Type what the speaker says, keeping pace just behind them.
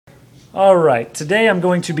All right, today I'm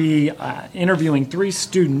going to be interviewing 3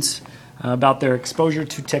 students about their exposure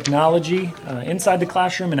to technology inside the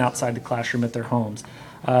classroom and outside the classroom at their homes.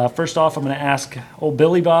 First off, I'm going to ask old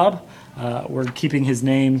Billy Bob. We're keeping his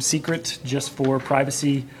name secret just for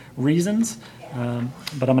privacy reasons, but I'm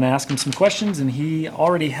going to ask him some questions, and he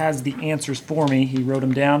already has the answers for me. He wrote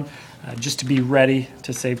them down just to be ready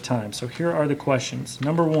to save time. So here are the questions.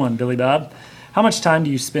 Number 1, Billy Bob. How much time do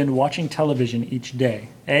you spend watching television each day?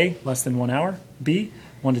 A, less than 1 hour. B,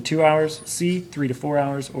 1 to 2 hours. C, 3 to 4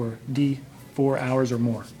 hours. Or D, 4 hours or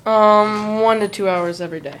more. 1 to 2 hours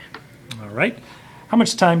every day. All right. How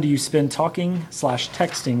much time do you spend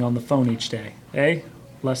talking/texting on the phone each day? A,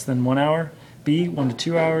 less than 1 hour. B, 1 to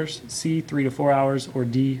 2 hours. C, 3 to 4 hours. Or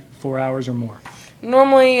D, 4 hours or more.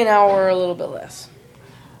 Normally an hour or a little bit less.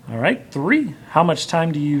 All right. 3, how much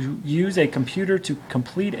time do you use a computer to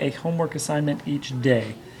complete a homework assignment each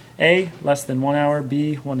day? A, less than 1 hour.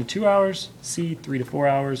 B, 1 to 2 hours. C, 3 to 4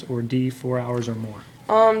 hours. Or D, 4 hours or more.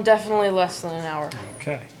 Definitely less than an hour.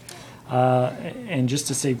 Okay. And just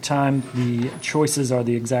to save time, the choices are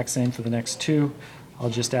the exact same for the next 2. I'll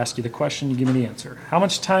just ask you the question, you give me the answer. How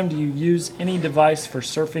much time do you use any device for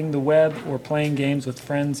surfing the web or playing games with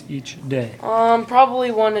friends each day? Probably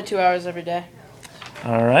 1 to 2 hours every day.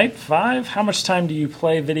 All right. 5, how much time do you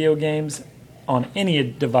play video games on any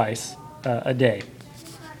device a day?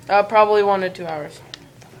 Probably 1 to 2 hours.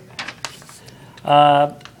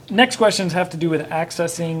 Next questions have to do with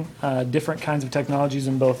accessing different kinds of technologies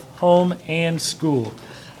in both home and school.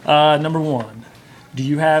 Number 1, do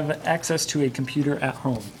you have access to a computer at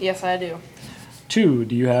home? Yes, I do. 2,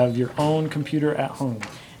 do you have your own computer at home?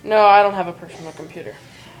 No, I don't have a personal computer.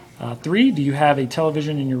 3, do you have a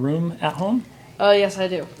television in your room at home? Yes, I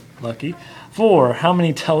do. Lucky. 4, how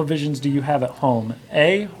many televisions do you have at home?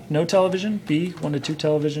 A, no television. B, 1 to 2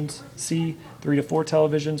 televisions. C, 3 to 4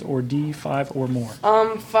 televisions. Or D, 5 or more.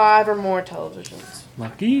 5 or more televisions.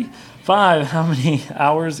 Lucky. 5, how many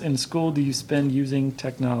hours in school do you spend using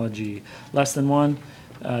technology? Less than 1,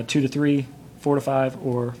 2 to 3, 4 to 5,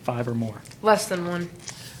 or 5 or more. Less than 1.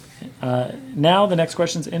 Now the next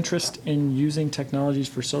question is interest in using technologies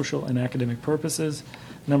for social and academic purposes.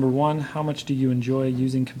 Number 1, how much do you enjoy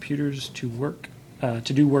using computers to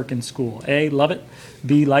do work in school? A, love it.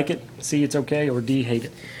 B, like it. C, it's okay. Or D, hate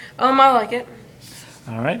it. I like it.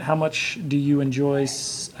 All right. How much do you enjoy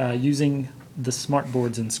using the smart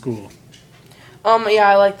boards in school? Yeah,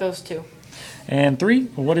 I like those too. And 3,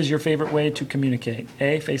 what is your favorite way to communicate?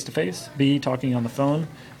 A, face-to-face. B, talking on the phone.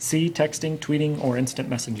 C, texting, tweeting, or instant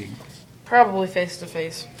messaging. Probably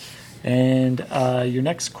face-to-face. And your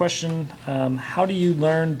next question, how do you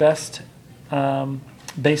learn best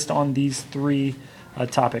based on these 3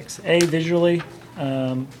 topics? A, visually.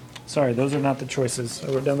 Sorry, those are not the choices. I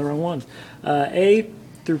wrote down the wrong one. A,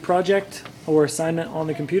 through project or assignment on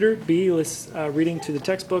the computer. B, reading to the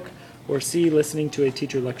textbook. Or C, listening to a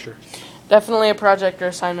teacher lecture. Definitely a project or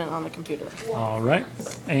assignment on the computer. All right.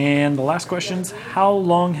 And the last questions, how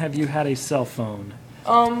long have you had a cell phone?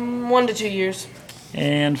 1 to 2 years.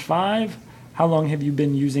 And 5, how long have you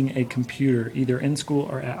been using a computer, either in school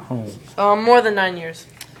or at home? More than 9 years.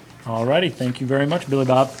 All righty. Thank you very much, Billy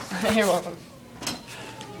Bob. You're welcome.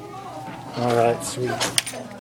 All right, sweet.